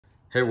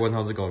Hey everyone,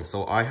 how's it going?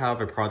 So I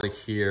have a product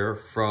here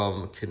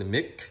from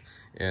KENMIC,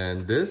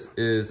 and this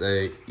is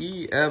a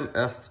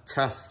EMF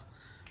test.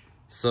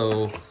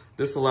 So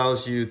this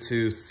allows you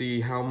to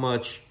see how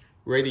much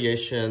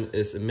radiation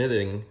is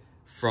emitting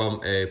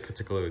from a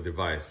particular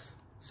device.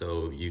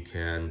 So you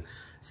can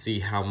see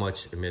how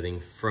much emitting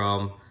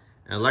from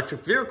an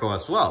electric vehicle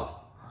as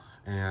well.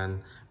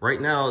 And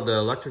right now the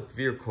electric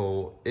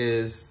vehicle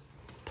is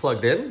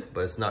plugged in,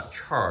 but it's not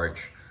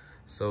charged.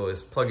 So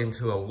it's plugged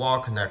into a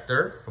wall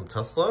connector from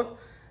Tesla.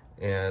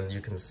 And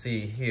you can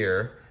see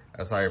here,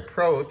 as I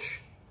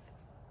approach,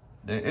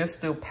 there is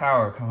still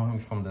power coming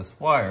from this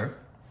wire.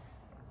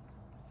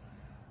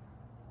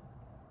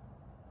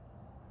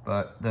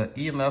 But the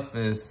EMF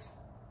is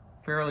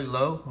fairly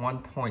low,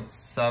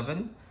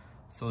 1.7.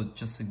 So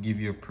just to give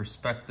you a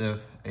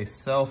perspective, a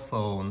cell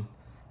phone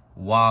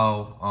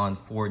while on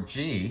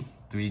 4G,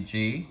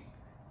 3G,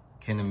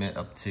 can emit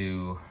up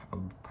to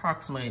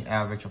approximately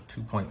average of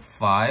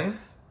 2.5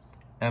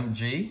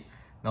 mg.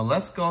 Now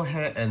let's go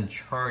ahead and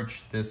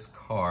charge this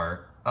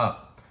car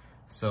up.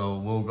 So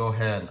we'll go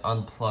ahead and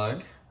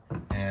unplug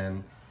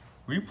and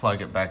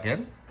replug it back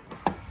in.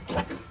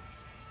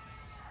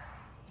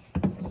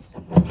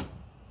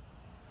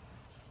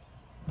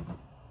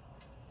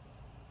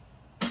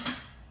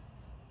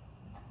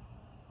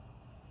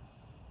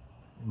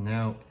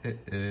 Now it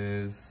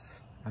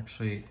is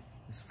actually,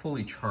 it's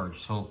fully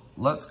charged. So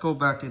let's go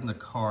back in the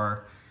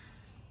car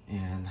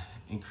and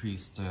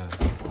increase the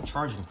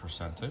charging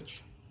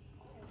percentage.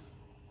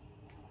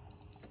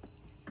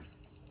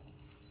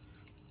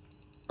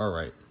 All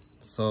right,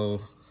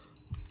 so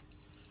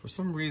for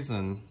some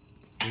reason,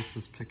 this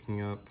is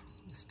picking up,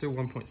 still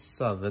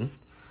 1.7.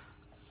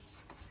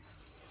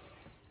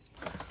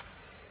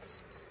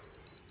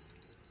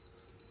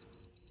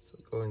 So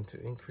going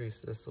to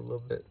increase this a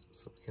little bit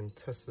so we can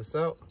test this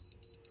out.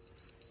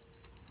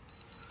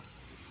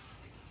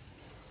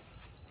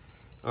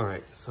 All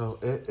right, so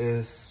it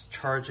is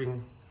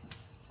charging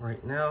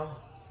right now.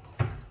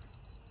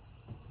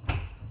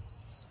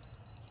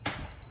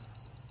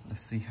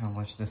 Let's see how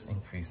much this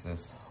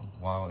increases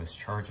while it's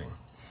charging.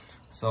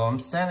 So I'm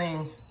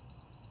standing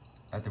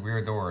at the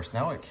rear doors.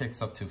 Now it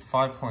kicks up to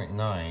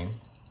 5.9.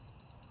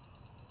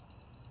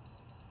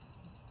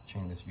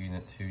 Change this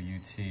unit to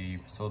UT.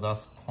 So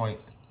that's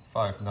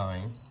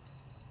 0.59.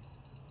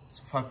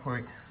 So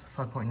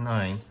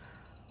 5.9.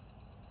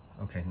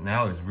 Okay,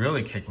 now it's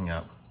really kicking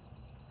up.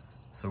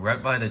 So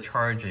right by the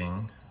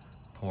charging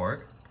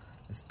port,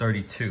 it's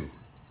 32.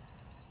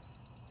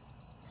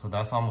 So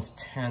that's almost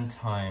 10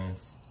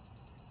 times,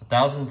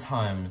 1,000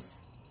 times,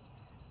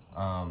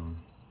 not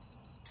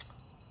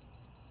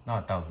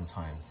 1,000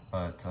 times,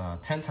 but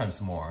 10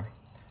 times more,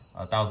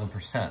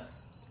 1,000%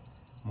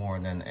 more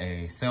than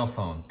a cell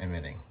phone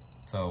emitting.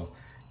 So,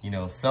 you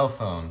know, cell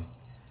phone,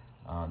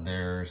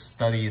 there's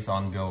studies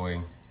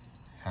ongoing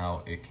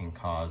how it can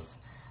cause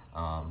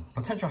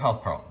potential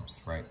health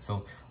problems, right?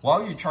 So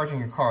while you're charging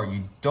your car,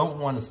 you don't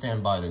want to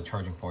stand by the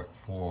charging port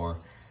for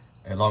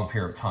a long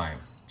period of time,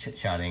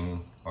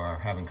 chit-chatting or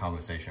having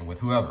conversation with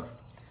whoever.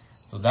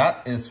 So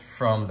that is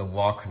from the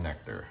wall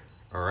connector,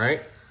 all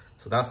right?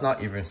 So that's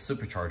not even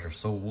supercharger.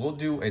 So we'll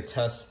do a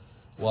test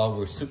while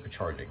we're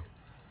supercharging.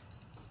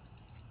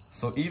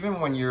 So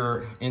even when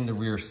you're in the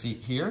rear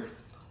seat here,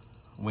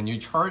 when you're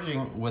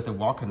charging with a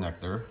wall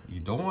connector, you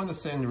don't want to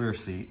sit in the rear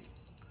seat.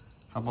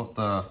 How about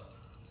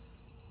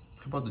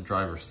the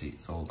driver's seat?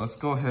 So let's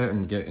go ahead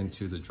and get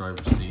into the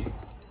driver's seat.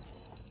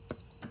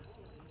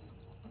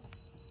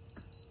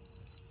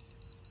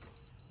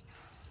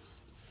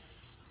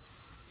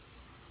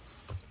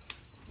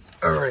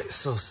 All right,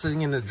 so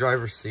sitting in the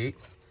driver's seat,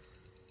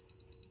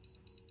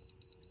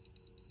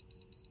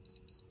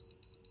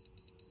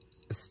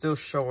 it's still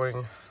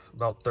showing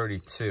about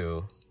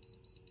 32.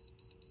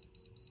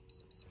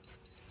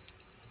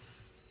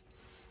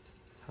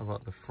 How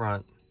about the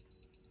front?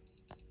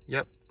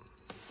 Yep,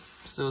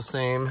 still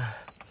same.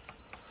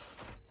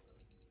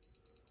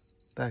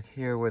 Back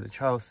here where the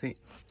child seat,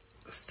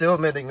 still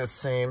emitting the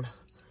same.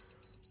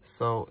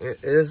 So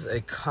it is a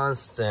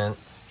constant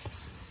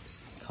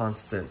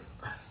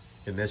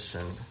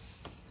emission.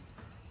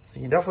 So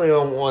you definitely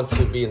don't want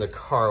to be in the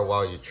car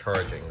while you're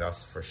charging,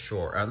 that's for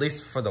sure, at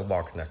least for the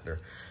wall connector.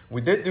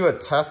 We did do a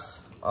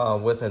test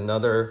with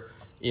another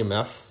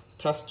EMF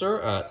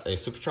tester at a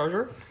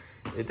supercharger.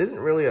 It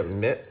didn't really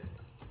emit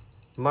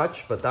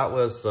much, but that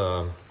was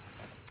a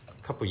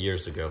couple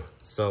years ago.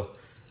 So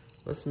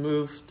let's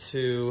move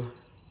to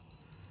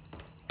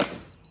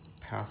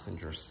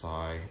passenger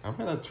side. I'm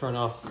gonna turn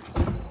off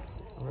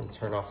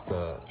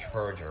the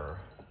charger.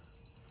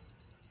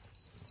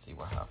 Let's see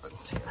what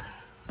happens here.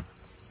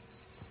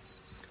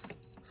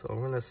 So I'm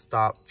gonna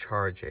stop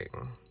charging.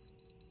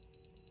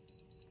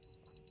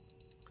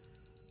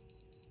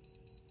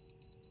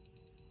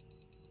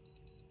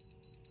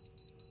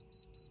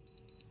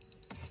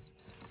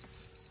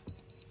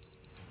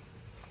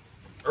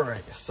 All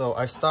right, so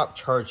I stopped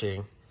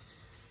charging.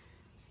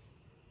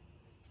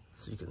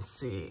 So you can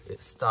see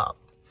it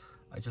stopped.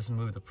 I just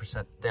moved the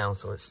percent down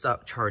so it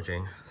stopped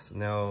charging. So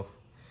now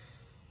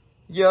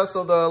Yeah,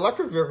 so the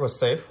electric vehicle is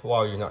safe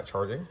while you're not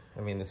charging. I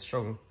mean, it's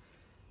showing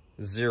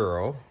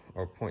 0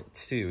 or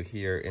 0.2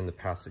 here in the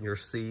passenger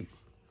seat.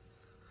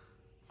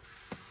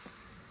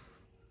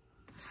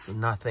 So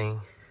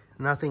nothing.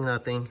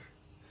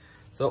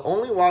 So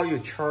only while you're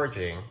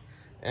charging,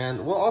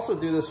 and we'll also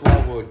do this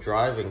while we're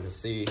driving to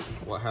see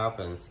what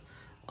happens.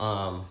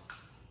 And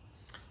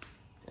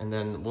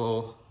then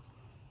we'll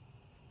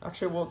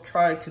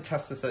try to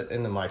test this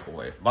in the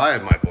microwave. By a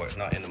microwave,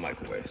 not in the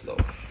microwave. So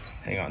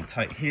hang on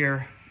tight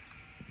here.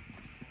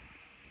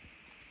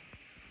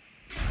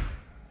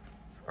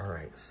 All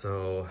right,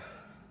 so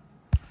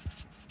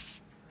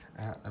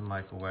at a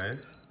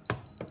microwave,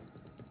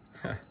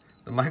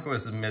 the microwave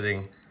is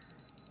emitting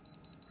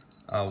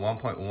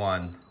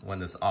 1.1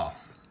 when it's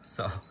off.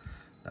 So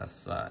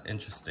that's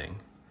interesting.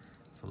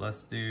 So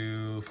let's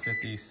do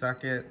 50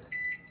 second.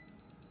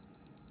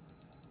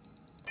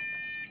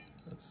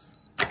 Oops.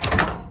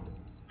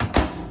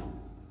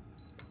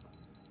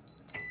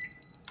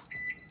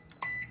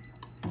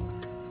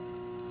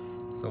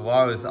 So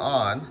while it's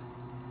on,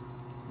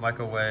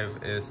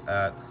 microwave is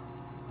at, I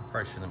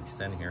probably shouldn't be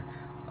standing here,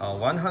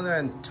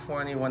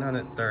 120,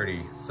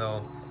 130.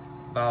 So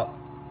about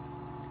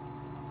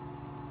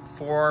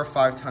 4 or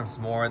 5 times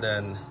more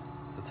than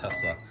the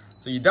Tesla.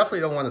 So you definitely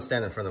don't want to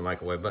stand in front of the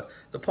microwave. But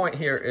the point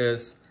here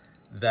is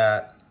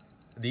that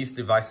these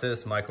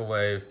devices,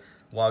 microwave,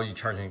 while you're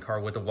charging your car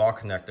with the wall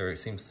connector, it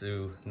seems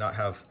to not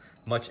have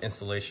much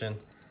insulation.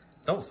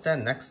 Don't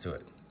stand next to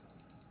it.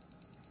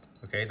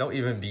 Okay, don't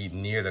even be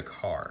near the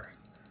car.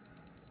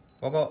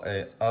 What about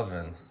an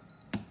oven?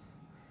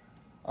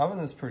 Oven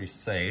is pretty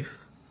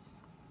safe.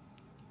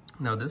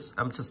 Now this,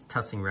 I'm just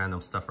testing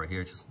random stuff right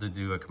here just to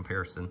do a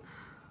comparison.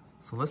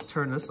 So let's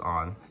turn this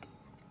on.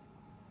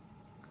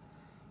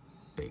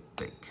 Bake.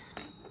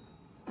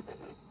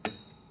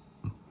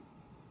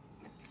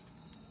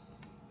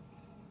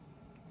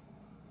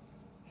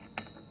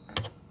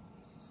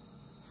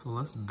 So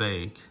let's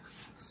bake,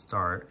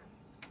 start.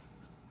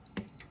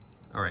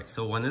 All right,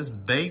 so when it's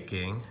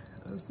baking,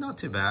 it's not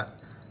too bad.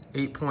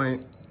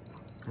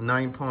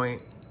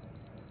 8.9,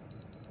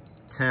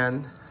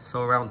 10,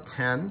 so around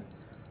 10.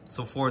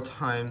 So 4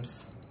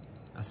 times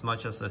as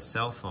much as a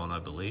cell phone, I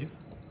believe.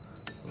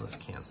 So let's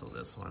cancel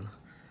this one.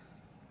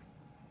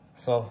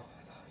 So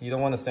you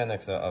don't want to stand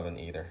next to the oven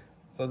either.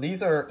 So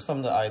these are some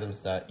of the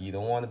items that you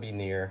don't want to be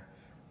near.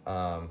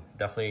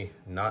 Definitely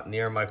not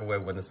near a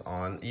microwave when it's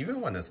on.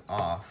 Even when it's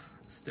off,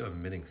 it's still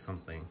emitting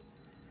something.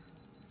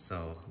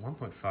 So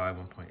 1.5,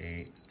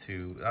 1.8,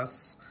 2,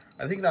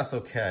 I think that's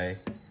okay.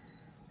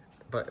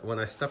 But when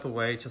I step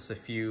away just a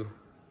few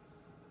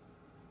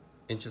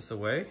inches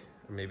away,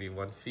 or maybe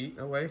 1 feet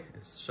away,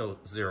 it shows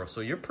 0. So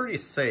you're pretty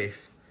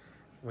safe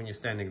when you're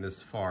standing this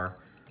far.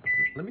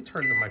 Let me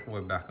turn the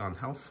microwave back on.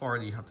 How far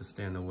do you have to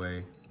stand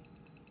away?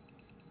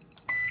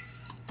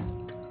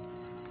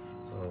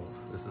 So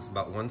this is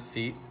about 1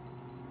 feet.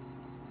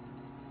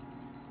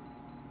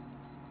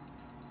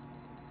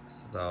 This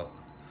is about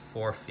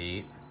 4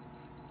 feet.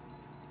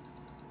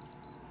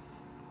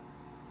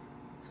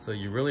 So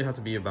you really have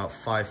to be about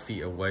 5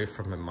 feet away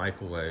from a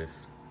microwave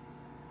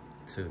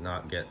to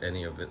not get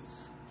any of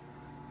its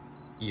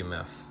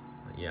EMF.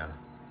 Yeah,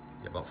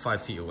 about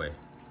 5 feet away.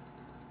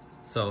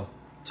 So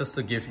just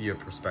to give you a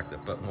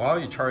perspective, but while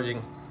you're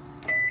charging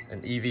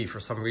an EV, for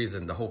some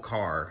reason, the whole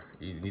car,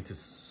 you need to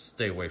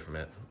stay away from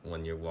it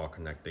when you're wall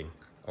connecting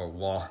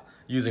or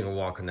using a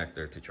wall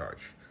connector to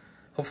charge.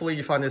 Hopefully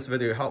you find this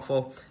video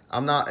helpful.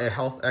 I'm not a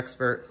health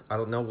expert. I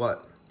don't know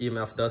what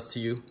EMF does to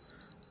you.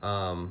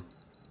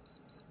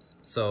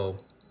 So,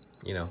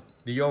 you know,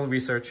 do your own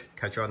research.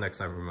 Catch you all next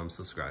time. Remember to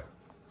subscribe.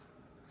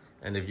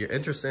 And if you're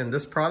interested in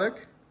this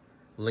product,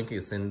 link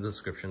is in the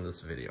description of this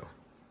video.